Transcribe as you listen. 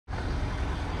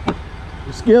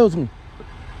Excuse me.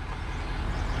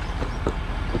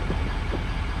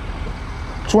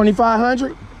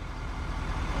 2500? I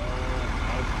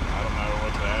don't know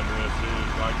what the address is,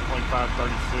 like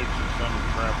 2536 or some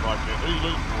crap like that. Who you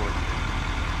looking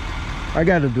for? I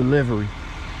got a delivery.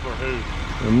 For who?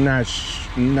 I'm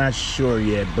not sure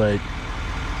yet, but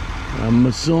I'm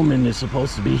assuming it's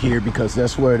supposed to be here because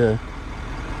that's where the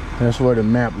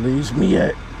map leads me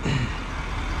at.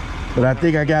 But I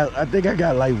think I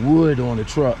got like wood on the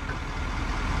truck.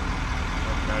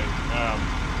 Okay.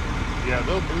 Yeah,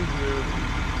 they'll be here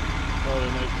probably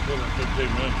in the next 10 or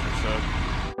 15 minutes or so.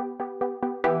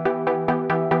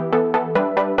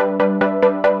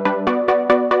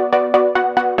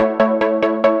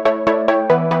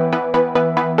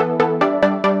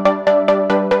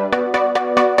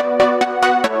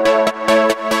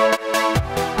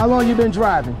 How long you been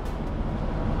driving?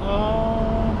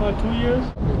 About 2 years.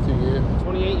 2 years.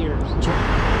 28 years.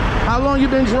 How long you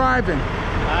been driving? 8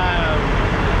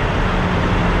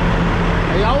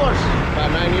 hours.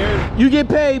 About 9 years. You get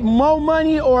paid more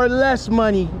money or less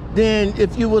money than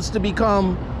if you was to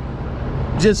become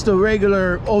just a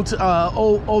regular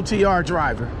OTR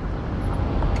driver?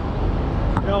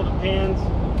 It all depends.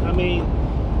 I mean,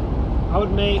 I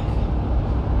would make,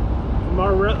 from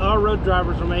our road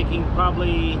drivers are making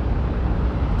probably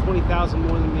 20,000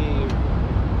 more than me.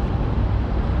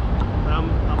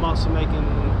 I'm also making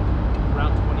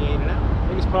around 28 an hour. The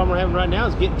biggest problem we're having right now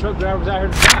is getting truck drivers out here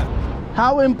to drive.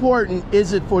 How important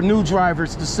is it for new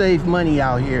drivers to save money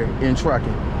out here in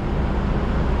trucking?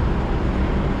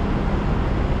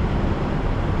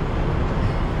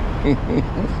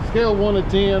 Scale 1 to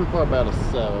 10, probably about a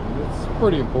 7. It's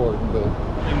pretty important, but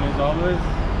And as always,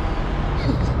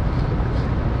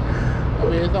 I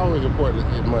mean, it's always important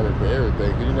to get money for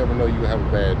everything because you never know you can have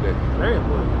a bad day. very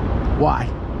important. Why?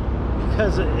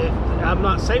 Because if I'm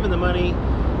not saving the money,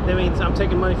 that means I'm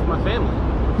taking money from my family.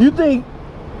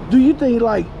 Do you think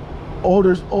like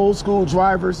old school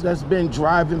drivers that's been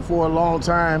driving for a long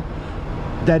time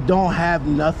that don't have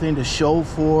nothing to show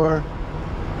for,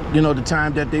 you know, the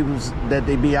time that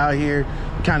they be out here,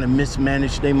 kind of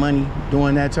mismanage their money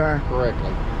during that time?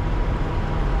 Correctly.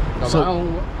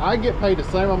 So I get paid the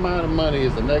same amount of money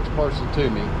as the next person to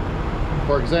me.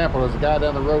 For example, there's a guy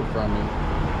down the road from me,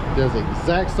 does the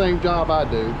exact same job I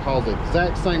do, hauls the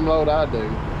exact same load I do.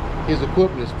 His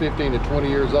equipment is 15 to 20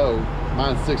 years old,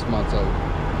 mine's 6 months old.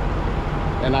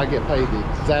 And I get paid the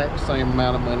exact same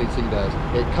amount of money as he does.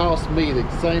 It costs me the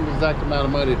same exact amount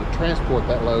of money to transport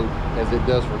that load as it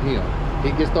does for him.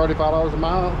 He gets $35 a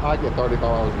mile, I get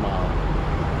 $35 a mile.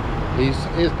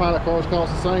 His pilot cars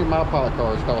cost the same, my pilot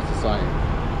cars cost the same.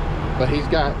 But he's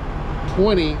got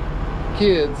 20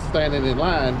 kids standing in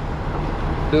line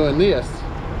doing this.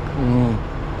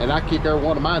 And I kick every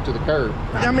one of mine to the curb.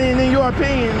 I mean, in your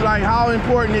opinion, like how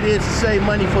important it is to save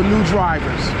money for new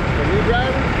drivers? For new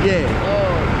drivers? Yeah.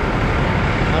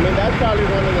 I mean, that's probably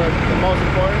one of the most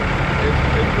important.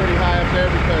 It's pretty high up there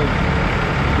because,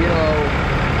 you know,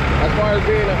 as far as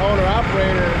being an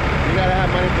owner-operator, you gotta have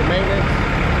money for maintenance,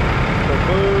 for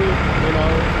food, you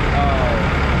know,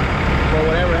 for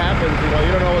whatever happens, you know,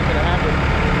 you don't know what's gonna happen.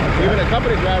 Okay. Even a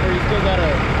company driver, you still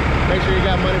gotta make sure you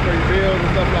got money for your bills and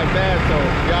stuff like that, so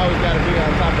you always gotta be on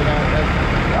top of that.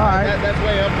 That's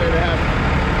way up there to have to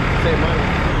save money.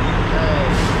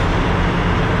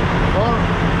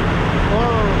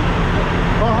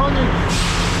 400.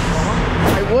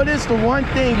 Hey, what is the one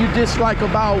thing you dislike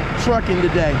about trucking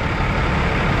today?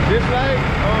 Dislike?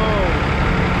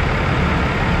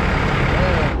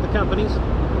 The companies.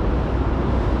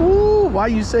 Ooh, why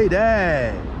you say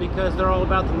that? Because they're all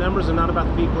about the numbers and not about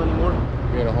the people anymore.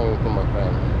 Being a home from my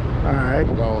family. All right.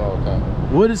 I'm gone all the time.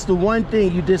 What is the one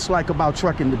thing you dislike about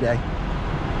trucking today?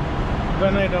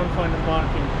 When I don't find the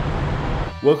parking.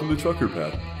 Welcome to Trucker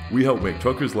Path. We help make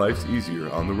truckers' lives easier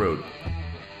on the road.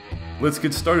 Let's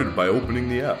get started by opening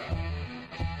the app.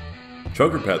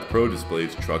 Trucker Path Pro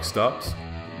displays truck stops,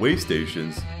 weigh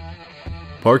stations,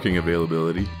 parking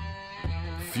availability,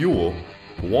 fuel,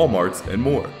 Walmarts, and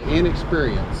more.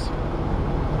 Inexperience.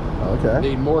 Okay.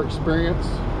 Need more experience,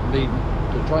 need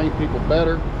to train people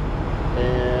better,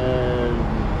 and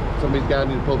somebody's got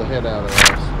to pull the head out of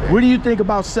us. What do you think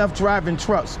about self-driving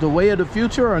trucks? The way of the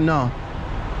future or no?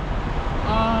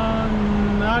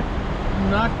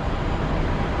 Not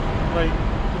like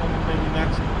maybe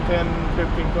next 10,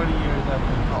 15, 20 years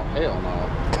after. Oh, hell no.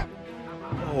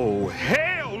 Oh,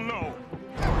 hell no!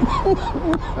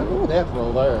 That's death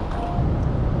row there.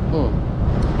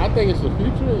 I think it's the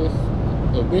future.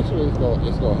 Eventually it's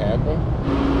gonna happen.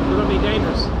 It's gonna be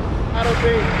dangerous. I don't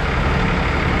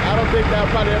think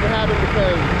that'll probably ever happen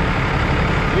because,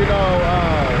 you know,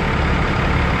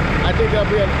 think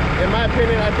there'll be, in my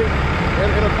opinion, I think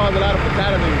it'll cause a lot of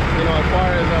fatalities, you know, as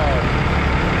far as,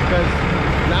 because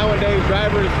nowadays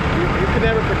drivers, you can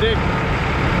never predict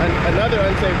another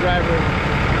unsafe driver.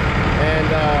 And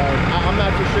I'm not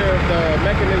too sure if the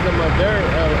mechanism of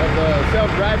the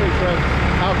self-driving trucks,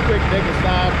 how quick they can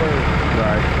stop, or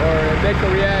if they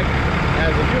can react as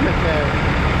a human can.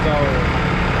 So,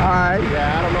 all right.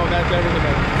 Yeah, I don't know if that's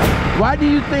everything. Why do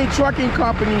you think trucking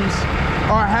companies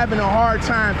are having a hard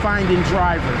time finding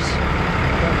drivers?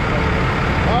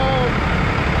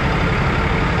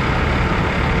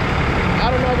 I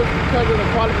don't know if it's because of the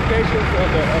qualifications of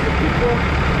the people,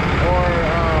 or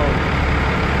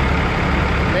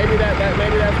maybe that's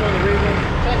one of the reasons.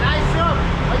 Nice job.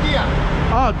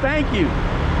 Oh, thank you.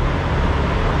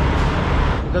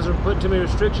 Because we're putting too many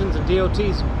restrictions and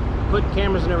DOTs put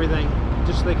cameras and everything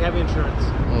just so they can have insurance.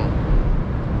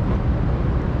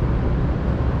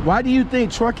 Why do you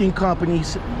think trucking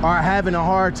companies are having a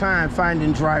hard time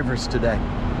finding drivers today?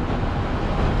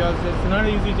 Because it's not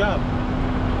an easy job.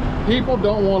 People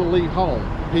don't want to leave home.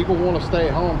 People want to stay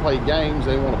at home, play games.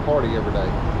 They want to party every day.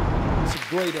 It's a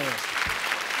great answer.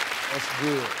 That's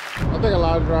good. I think a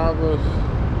lot of drivers,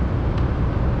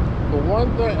 for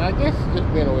one thing, I guess it's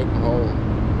just being away from home.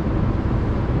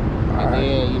 And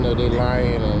then, you know, they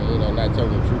lying and, you know, not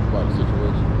telling the truth about the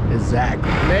situation.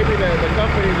 Exactly. Maybe the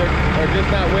companies are just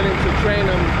not willing to train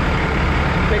them,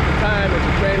 take the time and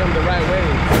to train them the right way.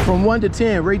 From 1 to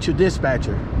 10, rate your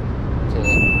dispatcher.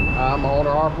 10. I'm an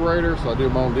owner-operator, so I do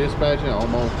my own dispatching, I own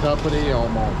my own company, I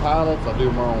own my own pilots, I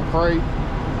do my own freight.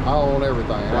 I own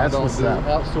everything. I don't do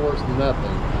outsource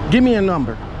nothing. Give me a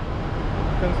number.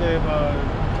 I can say about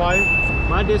 5.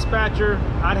 My dispatcher,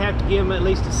 I'd have to give him at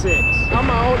least a 6. I'm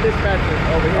my own dispatcher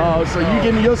over here. Oh, so you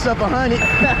giving yourself 100?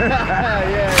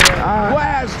 Yeah. What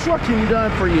has trucking done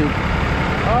for you?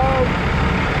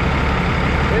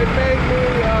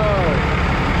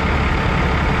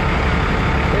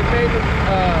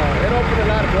 It opened a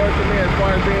lot of doors for me as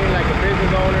far as being like a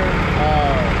business owner.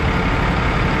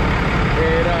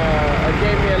 It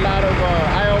gave me a lot of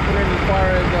eye-openers as far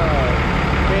as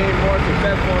being more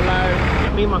successful in life.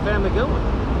 Get me and my family going.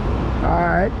 All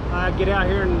right. I get out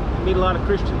here and meet a lot of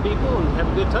Christian people and have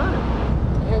a good time.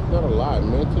 I have done a lot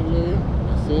mentally.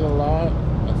 I've seen a lot.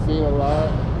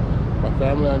 My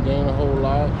family, I gained a whole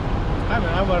lot.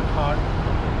 I work hard.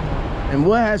 And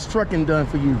what has trucking done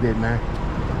for you, big man?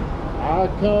 I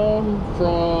come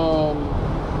from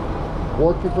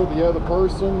working for the other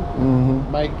person,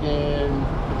 making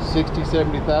 60,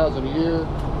 70,000 a year.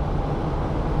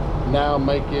 Now I'm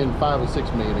making 5 or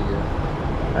 6 million a year.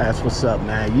 That's what's up,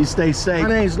 man. You stay safe. My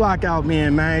name's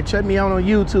Lockoutmen, man. Check me out on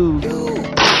YouTube.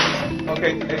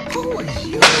 Okay. Who is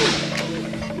you?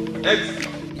 Next.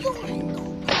 You ain't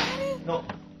nobody. No.